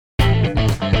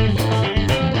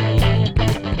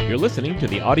You're listening to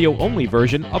the audio-only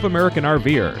version of American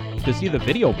RVer. To see the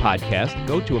video podcast,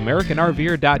 go to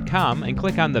AmericanRVer.com and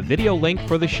click on the video link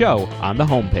for the show on the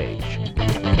homepage.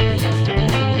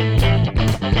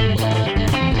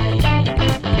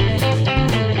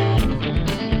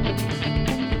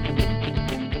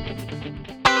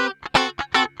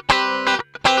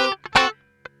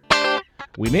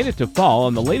 We made it to fall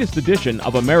on the latest edition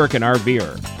of American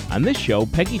RVer. On this show,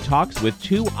 Peggy talks with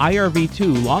two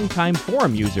IRV2 longtime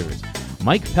forum users,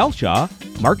 Mike Pelshaw,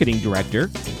 Marketing Director,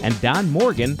 and Don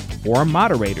Morgan, Forum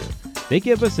Moderator. They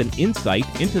give us an insight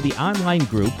into the online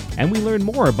group, and we learn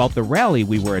more about the rally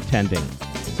we were attending.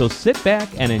 So sit back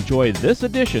and enjoy this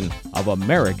edition of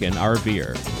American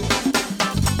RVer.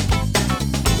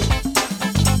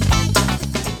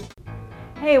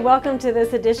 Hey, welcome to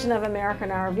this edition of American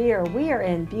RVer. We are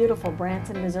in beautiful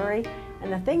Branson, Missouri,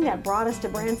 and the thing that brought us to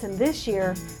Branson this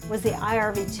year was the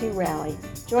IRV2 rally.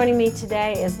 Joining me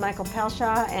today is Michael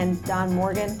Pelshaw and Don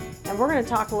Morgan, and we're going to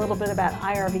talk a little bit about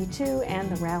IRV2 and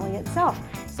the rally itself.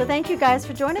 So thank you guys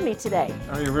for joining me today.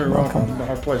 Oh, you're very welcome.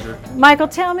 Our pleasure. Michael,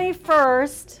 tell me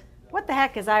first, what the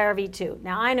heck is IRV2?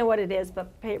 Now, I know what it is,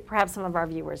 but perhaps some of our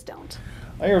viewers don't.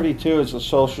 IRV2 is a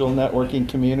social networking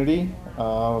community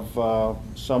of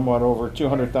somewhat over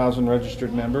 200,000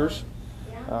 registered members.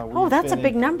 Oh, that's a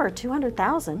big number,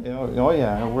 200,000. Oh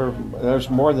yeah, there's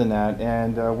more than that,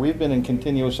 and we've been in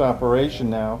continuous operation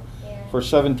now for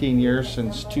 17 years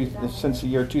since the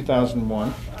year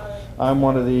 2001. I'm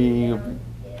one of the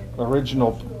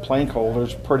original plank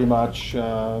holders, pretty much,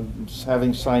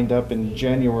 having signed up in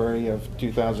January of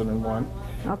 2001.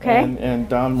 Okay. And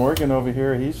Don Morgan over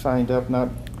here, he signed up not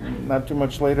too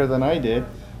much later than I did,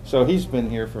 so he's been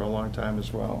here for a long time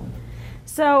as well.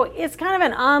 So it's kind of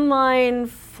an online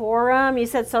forum. You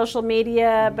said social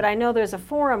media, but I know there's a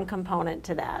forum component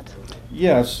to that.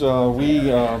 Yes,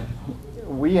 we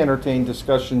entertain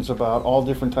discussions about all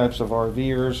different types of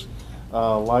RVers,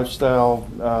 lifestyle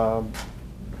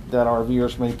that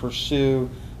RVers may pursue,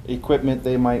 equipment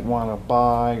they might want to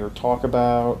buy or talk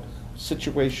about,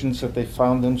 situations that they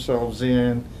found themselves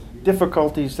in,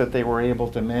 difficulties that they were able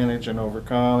to manage and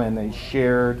overcome, and they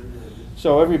shared.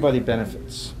 So everybody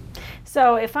benefits.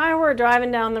 So if I were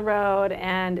driving down the road,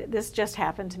 and this just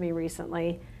happened to me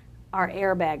recently, our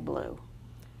airbag blew,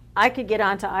 I could get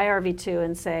onto IRV2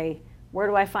 and say, where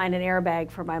do I find an airbag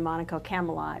for my Monaco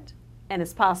Camelot? And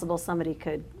it's possible somebody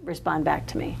could respond back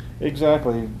to me.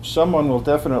 Exactly. Someone will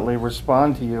definitely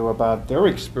respond to you about their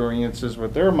experiences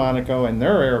with their Monaco and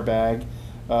their airbag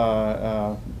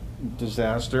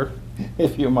disaster,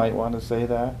 if you might want to say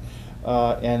that.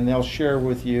 And they'll share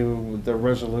with you the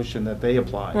resolution that they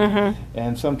applied. Mm-hmm.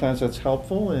 And sometimes that's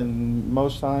helpful, and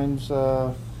most times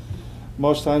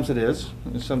it is,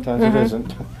 and sometimes it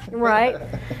isn't. Right.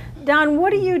 Don,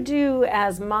 what do you do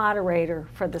as moderator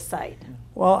for the site?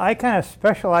 Well, I kind of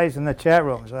specialize in the chat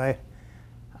rooms. I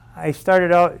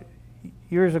started out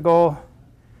years ago.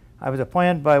 I was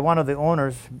appointed by one of the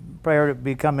owners prior to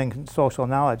becoming Social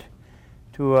Knowledge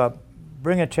to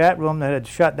bring a chat room that had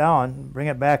shut down, bring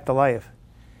it back to life.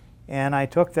 And I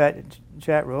took that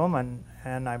chat room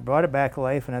and I brought it back to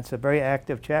life, and it's a very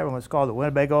active chat room. It's called the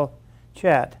Winnebago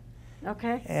Chat.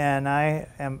 Okay. And I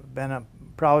have been a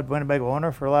proud Winnebago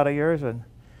owner for a lot of years, and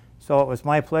so it was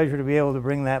my pleasure to be able to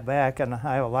bring that back. And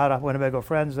I have a lot of Winnebago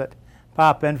friends that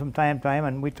pop in from time to time,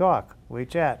 and we talk, we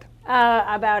chat.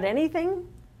 About anything?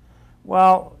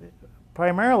 Well,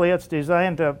 primarily it's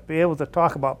designed to be able to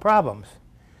talk about problems.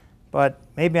 But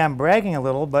maybe I'm bragging a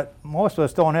little, but most of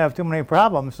us don't have too many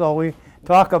problems. So we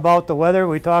talk about the weather,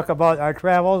 we talk about our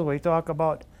travels, we talk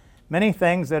about many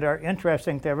things that are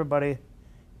interesting to everybody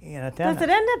in attendance. Does it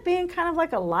end up being kind of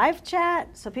like a live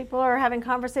chat, so people are having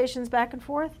conversations back and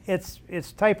forth? It's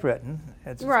typewritten.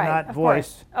 It's right, not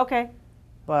voice. Course. Okay.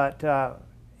 But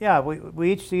yeah,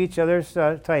 we each see each other's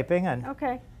typing. And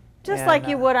okay. Just like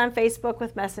you would on Facebook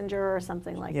with Messenger or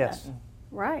something like yes. that.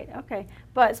 Right, okay.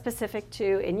 But specific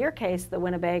to, in your case, the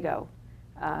Winnebago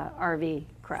RV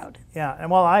crowd. Yeah,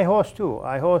 and well, I host too.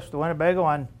 I host the Winnebago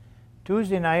on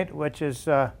Tuesday night, which is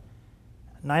 9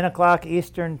 o'clock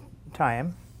Eastern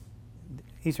time,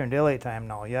 Eastern Daylight Time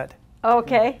now yet.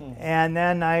 Okay. And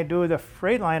then I do the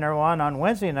Freightliner one on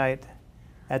Wednesday night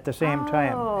at the same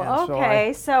time. Oh, and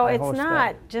okay. So I it's host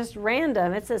not that. just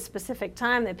random. It's a specific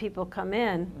time that people come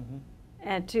in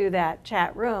and to that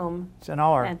chat room. It's an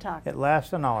hour. And talk. It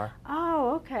lasts an hour.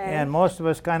 Oh, okay. And most of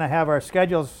us kind of have our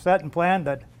schedules set and planned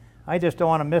that I just don't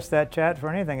want to miss that chat for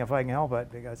anything if I can help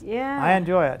it, because I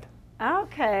enjoy it.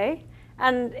 Okay.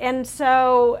 And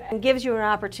so it gives you an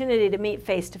opportunity to meet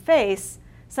face to face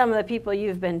some of the people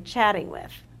you've been chatting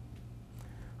with.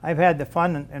 I've had the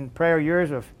fun in prior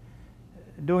years of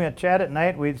doing a chat at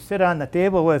night. We'd sit on the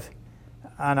table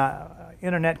on a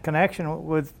internet connection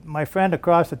with my friend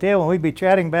across the table, and we'd be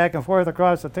chatting back and forth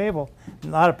across the table. A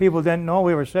lot of people didn't know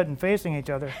we were sitting facing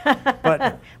each other.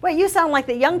 But Wait, you sound like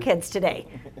the young kids today,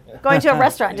 going to a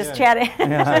restaurant, just chatting.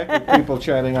 Exactly. People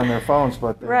chatting on their phones,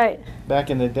 but Right.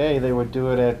 back in the day, they would do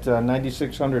it at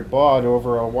 9600 baud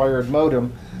over a wired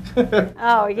modem.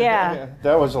 Oh, yeah.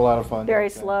 That was a lot of fun. Very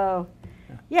slow.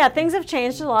 Yeah, things have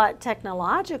changed a lot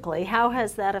technologically. How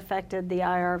has that affected the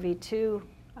IRV2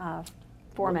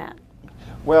 format?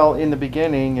 Well, in the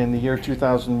beginning, in the year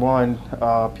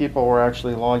 2001, people were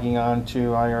actually logging on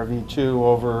to IRV2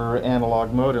 over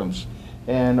analog modems.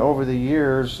 And over the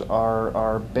years,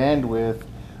 our bandwidth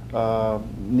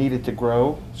needed to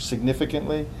grow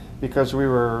significantly because we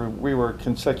were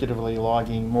consecutively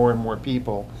logging more and more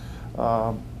people.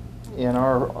 And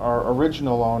our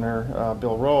original owner,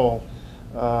 Bill Roll,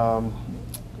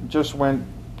 just went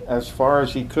as far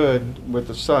as he could with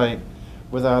the site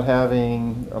without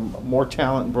having more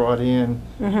talent brought in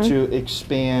to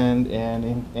expand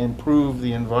and improve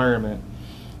the environment.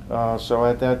 So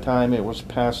at that time it was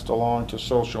passed along to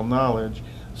Social Knowledge.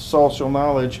 Social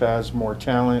Knowledge has more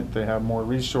talent, they have more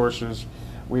resources.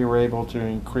 We were able to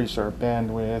increase our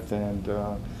bandwidth,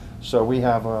 and so we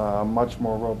have a much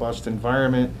more robust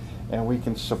environment, and we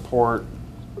can support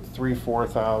 3,000,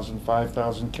 4,000,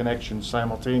 5,000 connections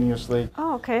simultaneously.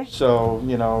 Oh, okay. So,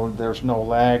 you know, there's no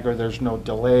lag or there's no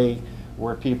delay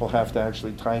where people have to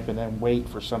actually type and then wait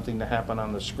for something to happen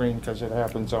on the screen because it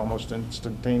happens almost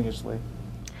instantaneously.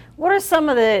 What are some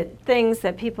of the things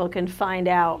that people can find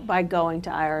out by going to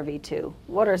IRV2?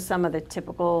 What are some of the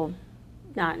typical,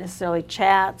 not necessarily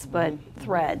chats, but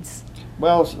threads?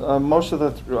 Well, a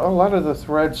lot of the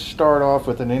threads start off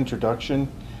with an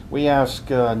introduction. We ask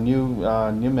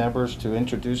new members to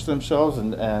introduce themselves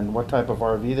and what type of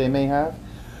RV they may have.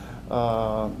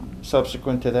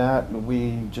 Subsequent to that,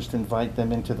 we just invite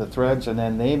them into the threads, and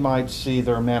then they might see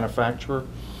their manufacturer,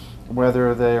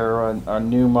 whether they're a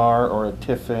Newmar or a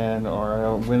Tiffin or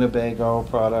a Winnebago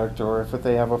product, or if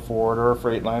they have a Ford or a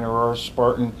Freightliner or a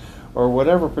Spartan or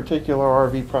whatever particular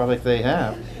RV product they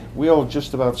have. We'll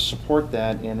just about support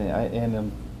that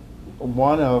in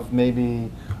one of maybe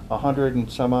 100 and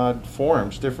some odd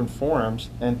forums, different forums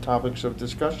and topics of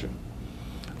discussion.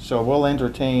 So we'll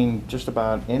entertain just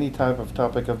about any type of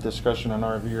topic of discussion an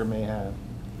RVer may have.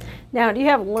 Now, do you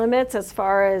have limits as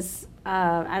far as,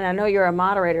 and I know you're a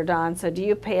moderator, Don, so do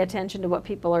you pay attention to what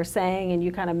people are saying and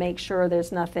you kind of make sure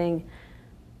there's nothing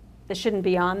that shouldn't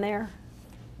be on there?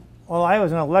 Well, I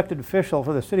was an elected official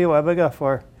for the city of Wabega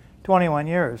for 21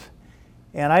 years,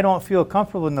 and I don't feel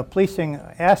comfortable in the policing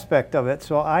aspect of it,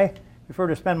 so I prefer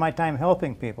to spend my time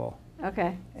helping people.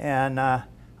 Okay. And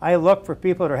I look for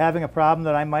people that are having a problem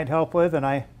that I might help with, and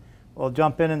I will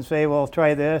jump in and say, well,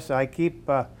 try this. I keep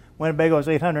Winnebago's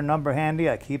 800 number handy.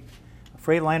 I keep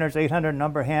Freightliner's 800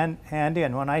 number handy,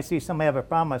 and when I see somebody have a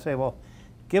problem, I say, well,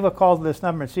 give a call to this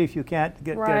number and see if you can't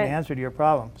get an answer to your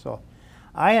problem. So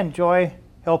I enjoy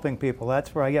helping people.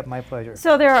 That's where I get my pleasure.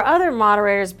 So there are other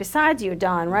moderators besides you,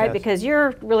 Don, right? Yes. Because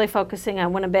you're really focusing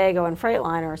on Winnebago and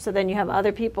Freightliner. So then you have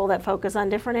other people that focus on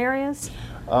different areas?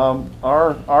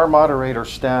 Our moderator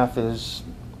staff is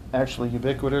actually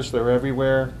ubiquitous. They're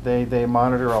everywhere. They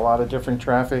monitor a lot of different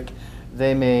traffic.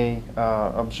 They may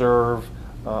observe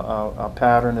a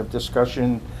pattern of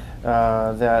discussion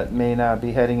that may not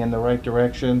be heading in the right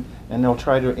direction, and they'll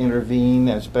try to intervene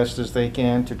as best as they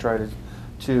can to try to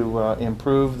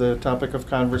improve the topic of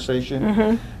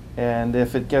conversation. And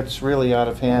if it gets really out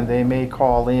of hand, they may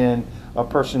call in a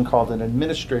person called an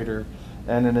administrator,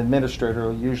 and an administrator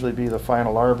will usually be the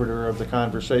final arbiter of the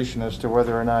conversation as to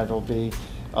whether or not it'll be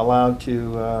allowed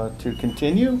to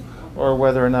continue or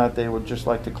whether or not they would just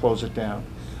like to close it down.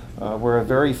 We're a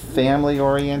very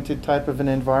family-oriented type of an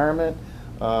environment.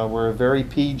 We're very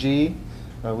PG.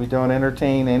 We don't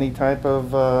entertain any type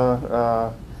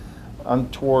of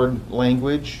untoward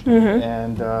language,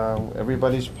 and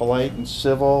everybody's polite and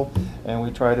civil, and we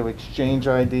try to exchange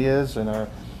ideas, and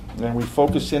we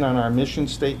focus in on our mission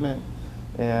statement,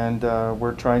 and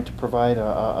we're trying to provide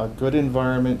a good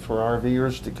environment for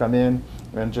RVers to come in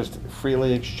and just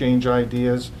freely exchange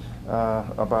ideas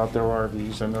about their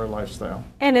RVs and their lifestyle.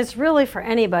 And it's really for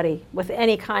anybody with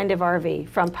any kind of RV,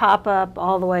 from pop-up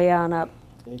all the way on up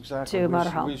Exactly. to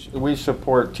motorhome. We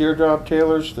support teardrop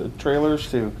trailers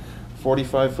to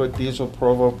 45-foot diesel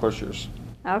Provo pushers.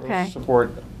 Okay. We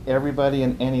support everybody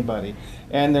and anybody,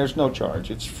 and there's no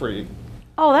charge. It's free.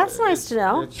 Oh, that's nice to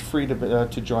know. It's free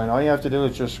to join. All you have to do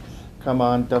is just come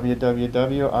on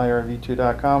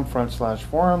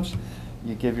www.irv2.com/forums,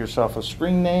 You give yourself a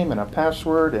screen name and a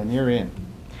password, and you're in.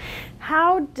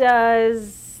 How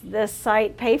does the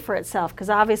site pay for itself? Because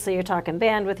obviously you're talking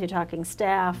bandwidth, you're talking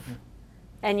staff,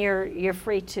 and you're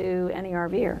free to any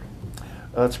RVer.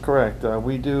 That's correct.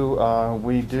 We do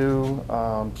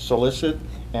solicit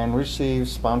and receive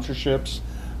sponsorships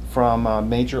from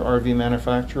major RV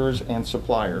manufacturers and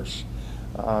suppliers.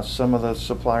 Some of the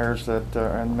suppliers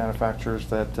and manufacturers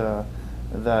that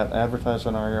advertise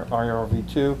on our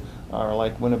IRV2 are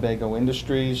like Winnebago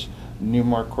Industries,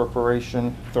 Newmark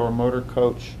Corporation, Thor Motor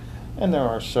Coach, and there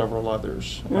are several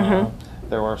others.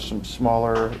 There are some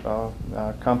smaller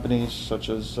companies such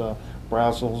as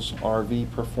Brazel's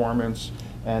RV Performance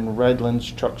and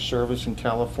Redlands Truck Service in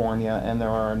California, and there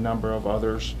are a number of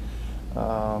others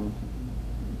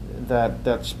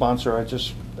that sponsor.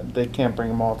 They can't bring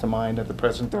them all to mind at the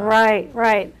present time.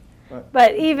 Right.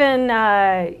 But even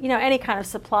any kind of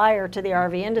supplier to the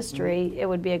RV industry, it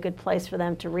would be a good place for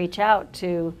them to reach out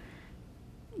to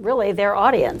really their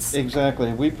audience.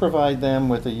 Exactly. We provide them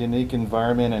with a unique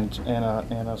environment and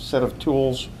a set of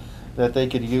tools that they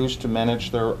could use to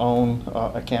manage their own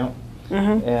account.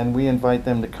 And we invite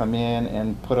them to come in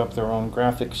and put up their own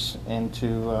graphics and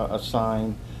to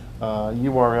assign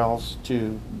URLs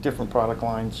to different product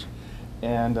lines.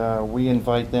 And we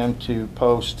invite them to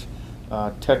post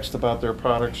text about their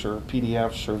products or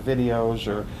PDFs or videos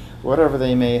or whatever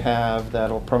they may have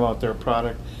that'll promote their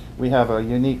product. We have a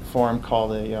unique forum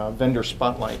called a vendor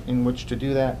spotlight in which to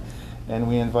do that, and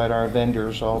we invite our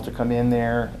vendors all to come in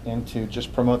there and to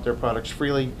just promote their products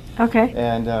freely. Okay.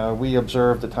 And we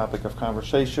observe the topic of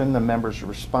conversation. The members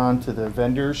respond to the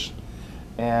vendors,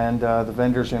 and the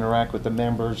vendors interact with the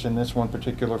members in this one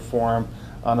particular forum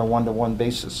on a one-to-one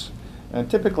basis. And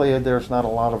typically there's not a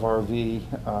lot of RV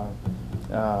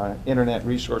internet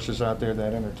resources out there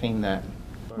that entertain that.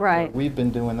 But, Right. We've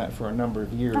been doing that for a number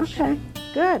of years. Okay,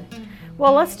 good.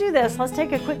 Well, let's do this. Let's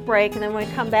take a quick break, and then when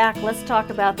we come back, let's talk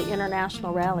about the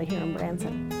International Rally here in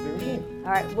Branson. Very good.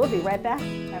 All right, we'll be right back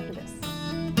after this.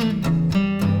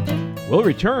 We'll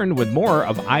return with more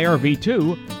of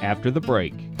IRV2 after the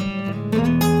break.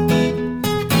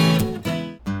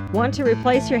 Want to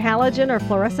replace your halogen or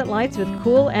fluorescent lights with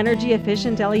cool,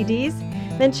 energy-efficient LEDs?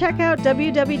 Then check out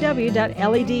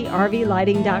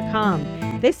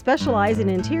www.ledrvlighting.com. They specialize in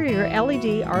interior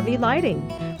LED RV lighting.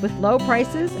 With low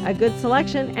prices, a good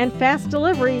selection, and fast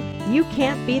delivery, you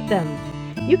can't beat them.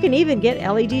 You can even get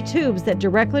LED tubes that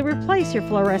directly replace your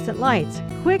fluorescent lights,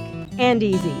 quick and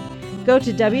easy. Go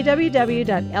to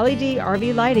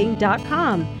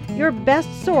www.ledrvlighting.com, your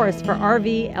best source for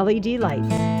RV LED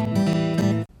lights.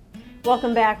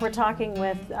 Welcome back. We're talking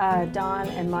with Don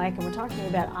and Mike, and we're talking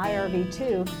about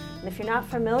IRV2. And if you're not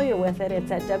familiar with it,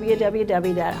 it's at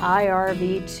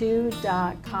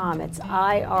www.irv2.com. It's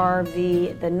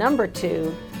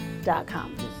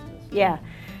IRV2.com. Yeah.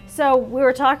 So we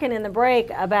were talking in the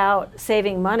break about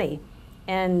saving money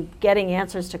and getting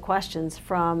answers to questions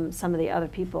from some of the other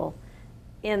people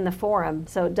in the forum.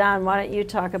 So Don, why don't you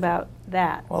talk about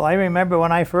that? Well, I remember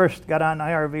when I first got on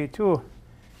IRV2,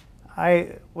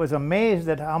 I was amazed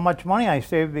at how much money I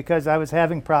saved because I was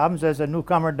having problems, as a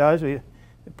newcomer does.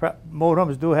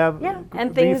 Modems do have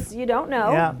and things you don't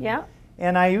know. Yeah.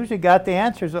 And I usually got the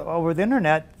answers over the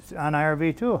internet on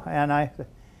IRV2, and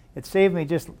it saved me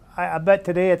I bet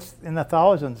today it's in the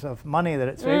thousands of money that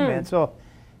it saved me. And so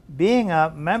being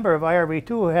a member of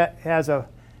IRV2 has a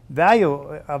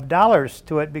value of dollars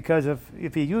to it, because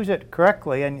if you use it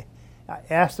correctly and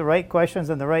ask the right questions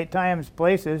in the right times,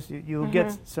 places, you'll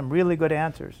get some really good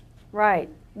answers. Right.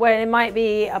 Well, it might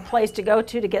be a place to go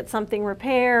to get something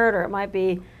repaired, or it might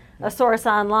be a source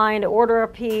online to order a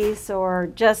piece, or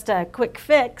just a quick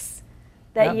fix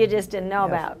that you just didn't know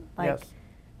about.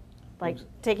 Like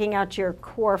taking out your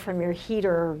core from your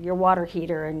heater, your water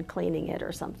heater, and cleaning it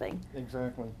or something.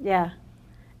 Exactly. Yeah.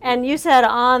 And you said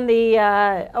on the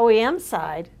OEM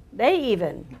side, they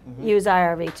even use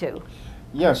IRV2.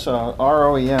 Yes, our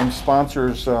OEM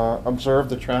sponsors observe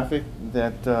the traffic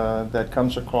that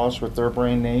comes across with their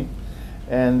brand name,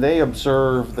 and they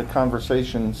observe the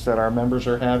conversations that our members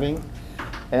are having.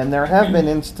 And there have been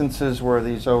instances where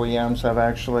these OEMs have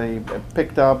actually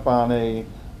picked up on a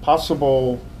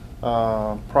possible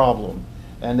problem,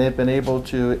 and they've been able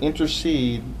to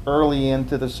intercede early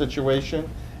into the situation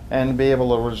and be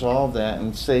able to resolve that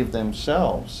and save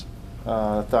themselves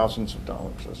thousands of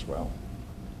dollars as well.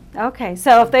 Okay,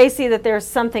 so if they see that there's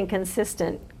something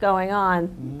consistent going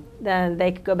on, then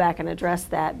they could go back and address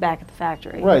that back at the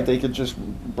factory. Right, they could just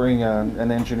bring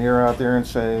an engineer out there and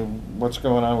say, what's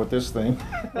going on with this thing?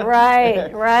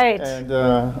 Right. And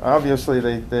obviously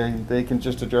they can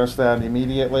just address that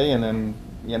immediately, and then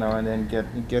you know, and then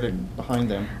get it behind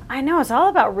them. I know, it's all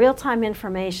about real-time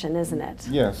information, isn't it?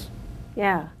 Yes.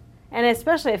 Yeah. And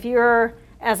especially if you're,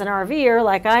 as an RVer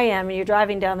like I am, and you're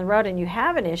driving down the road and you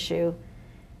have an issue,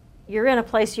 you're in a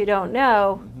place you don't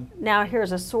know. Now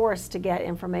here's a source to get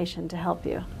information to help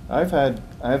you. I've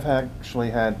actually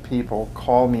had people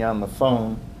call me on the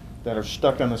phone that are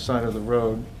stuck on the side of the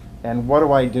road, and what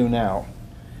do I do now?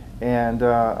 And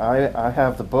I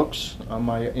have the books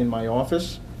in my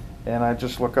office, and I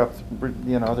just look up,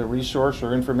 you know, the resource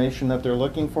or information that they're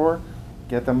looking for,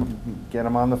 get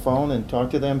them on the phone and talk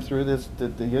to them through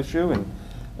the issue,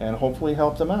 and hopefully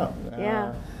help them out.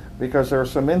 Yeah. Because there are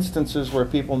some instances where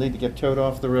people need to get towed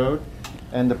off the road,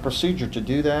 and the procedure to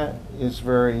do that is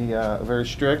very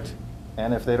strict,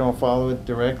 and if they don't follow it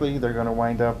directly, they're going to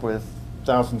wind up with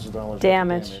thousands of dollars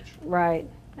Damage. Right,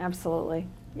 absolutely,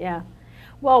 yeah.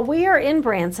 Well, we are in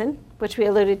Branson, which we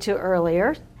alluded to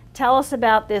earlier. Tell us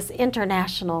about this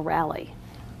international rally.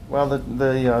 Well,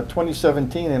 the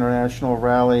 2017 International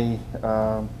Rally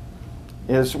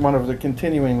is one of the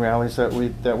continuing rallies that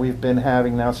we've been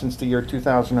having now since the year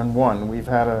 2001. We've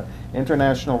had an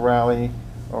international rally,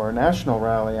 or a national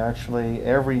rally actually,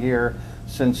 every year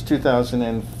since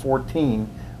 2014,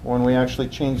 when we actually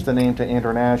changed the name to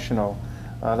International.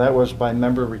 That was by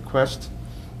member request,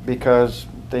 because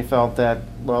they felt that,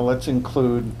 well, let's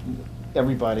include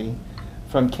everybody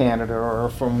from Canada or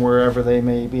from wherever they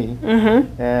may be.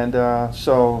 Mm-hmm. And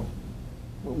so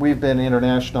we've been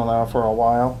international now for a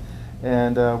while,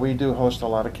 and we do host a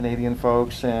lot of Canadian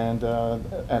folks, and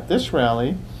at this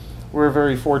rally we're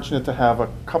very fortunate to have a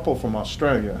couple from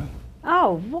Australia.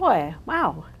 Oh boy,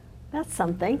 wow, that's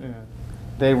something. Yeah.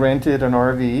 They rented an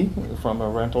RV from a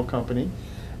rental company,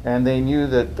 and they knew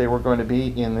that they were going to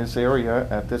be in this area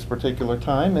at this particular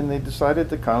time, and they decided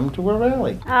to come to a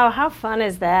rally. Oh, how fun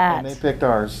is that? And they picked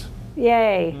ours.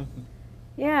 Yay. Mm-hmm.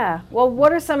 Yeah. Well,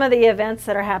 what are some of the events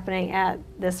that are happening at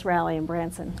this rally in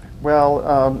Branson? Well,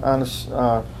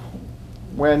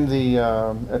 when the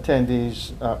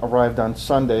attendees arrived on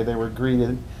Sunday, they were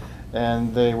greeted,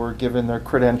 and they were given their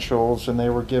credentials, and they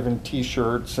were given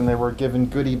T-shirts, and they were given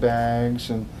goodie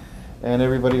bags, and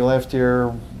everybody left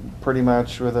here pretty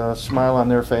much with a smile on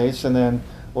their face. And then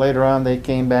later on, they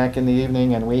came back in the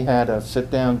evening, and we had a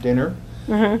sit-down dinner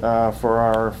for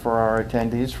our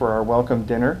attendees, for our welcome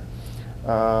dinner.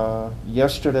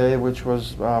 Yesterday, which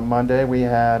was Monday, we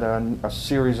had a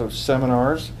series of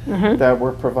seminars that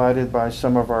were provided by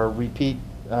some of our repeat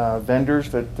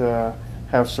vendors that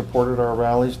have supported our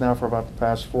rallies now for about the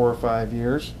past 4 or 5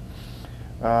 years.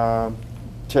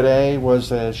 Today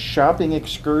was a shopping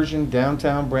excursion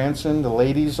downtown Branson. The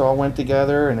ladies all went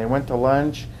together and they went to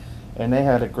lunch, and they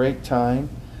had a great time.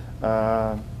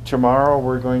 Tomorrow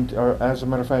we're going to, or as a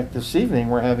matter of fact, this evening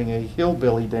we're having a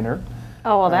hillbilly dinner.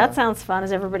 Oh, well, that sounds fun.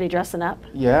 Is everybody dressing up?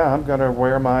 Yeah, I'm gonna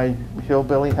wear my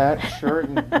hillbilly hat and shirt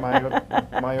and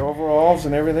my overalls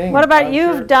and everything. What about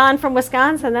you, Don from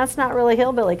Wisconsin? That's not really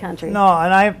hillbilly country. No,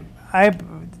 and I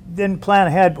didn't plan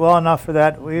ahead well enough for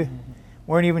that. We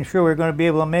weren't even sure we were going to be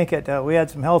able to make it. We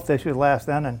had some health issues last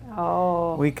then, and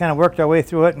we kind of worked our way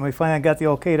through it, and we finally got the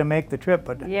okay to make the trip.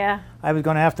 But yeah, I was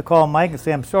going to have to call Mike and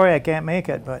say, I'm sorry I can't make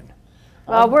it, but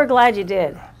well, we're glad you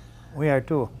did. we are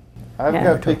too. I've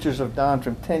got pictures of Don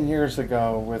from 10 years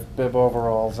ago with bib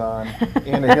overalls on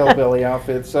in a hillbilly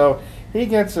outfit, so he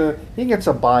gets a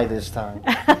bye this time.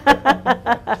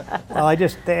 Well,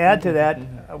 to add to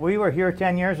that, we were here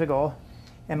 10 years ago,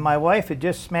 and my wife had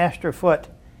just smashed her foot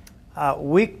a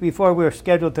week before we were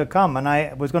scheduled to come, and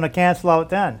I was going to cancel out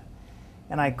then.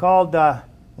 And I called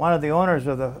one of the owners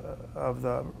of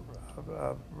the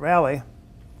rally,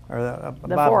 or The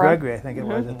Bob forum. Gregory, I think it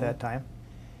was at that time.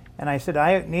 And I said,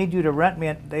 I need you to rent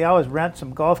me. They always rent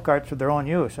some golf carts for their own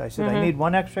use. I said, I need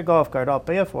one extra golf cart. I'll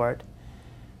pay for it.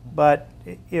 But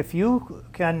if you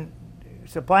can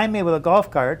supply me with a golf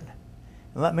cart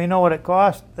and let me know what it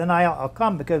costs, then I'll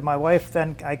come, because my wife,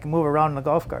 then I can move around in the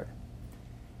golf cart.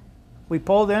 We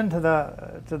pulled into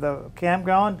the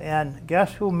campground, and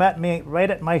guess who met me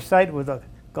right at my site with a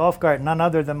golf cart? None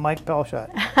other than Mike Pelshot.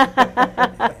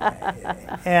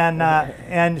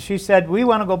 And she said, we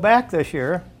want to go back this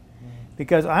year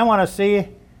because I want to see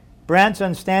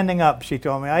Branson standing up, she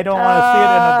told me. I don't want to see it in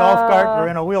a golf cart or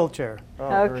in a wheelchair.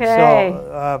 Okay.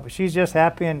 So she's just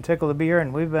happy and tickled to be here,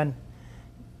 and we've been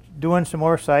doing some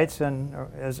more sites and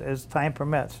as time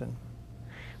permits. And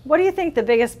What do you think the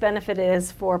biggest benefit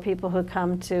is for people who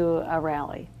come to a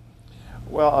rally?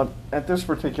 Well, at this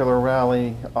particular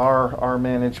rally, our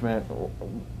management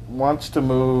wants to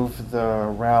move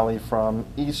the rally from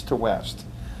east to west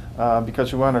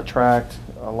because we want to attract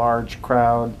a large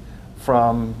crowd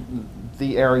from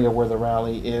the area where the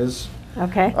rally is.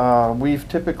 Okay. We've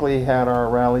typically had our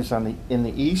rallies in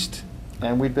the east,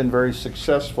 and we've been very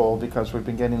successful because we've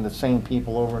been getting the same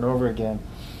people over and over again.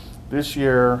 This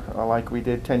year, like we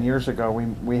did 10 years ago,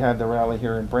 we had the rally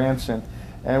here in Branson,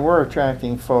 and we're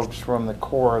attracting folks from the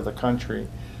core of the country.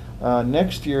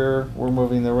 Next year, we're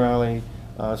moving the rally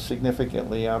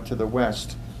significantly out to the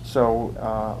west. So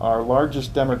our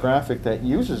largest demographic that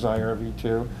uses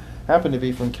IRV2 happen to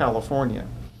be from California.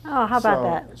 Oh, how about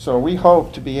that? So we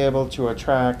hope to be able to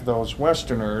attract those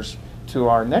Westerners to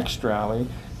our next rally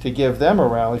to give them a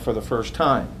rally for the first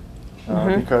time.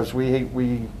 Because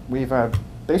we've had,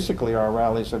 basically our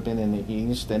rallies have been in the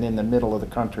east and in the middle of the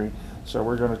country. So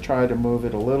we're going to try to move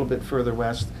it a little bit further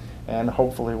west, and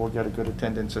hopefully we'll get a good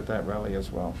attendance at that rally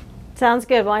as well. Sounds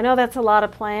good. Well, I know that's a lot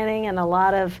of planning and a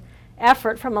lot of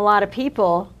effort from a lot of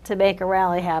people to make a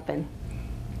rally happen.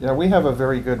 Yeah, we have a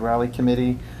very good rally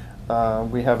committee.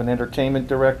 We have an entertainment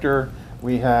director.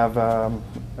 We have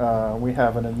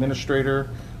an administrator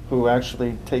who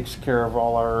actually takes care of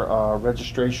all our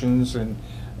registrations and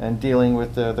dealing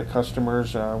with the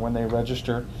customers when they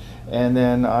register. And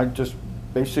then I just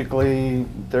basically,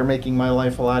 they're making my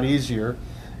life a lot easier,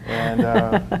 and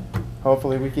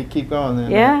hopefully we can keep going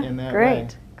in that way.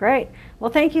 Great.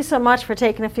 Well, thank you so much for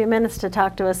taking a few minutes to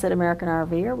talk to us at American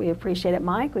RVer. We appreciate it,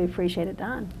 Mike. We appreciate it,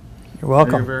 Don. You're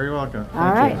welcome. You're very welcome.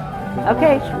 All right.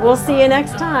 Okay, we'll see you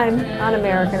next time on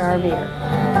American RVer.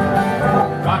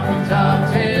 Rocky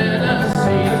Top,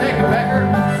 Tennessee, take it, Becker.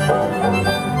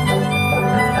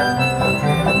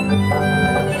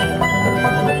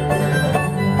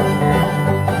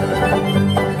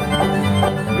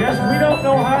 Yes, we don't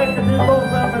know how you can do both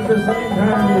of them at the same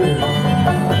time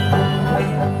either.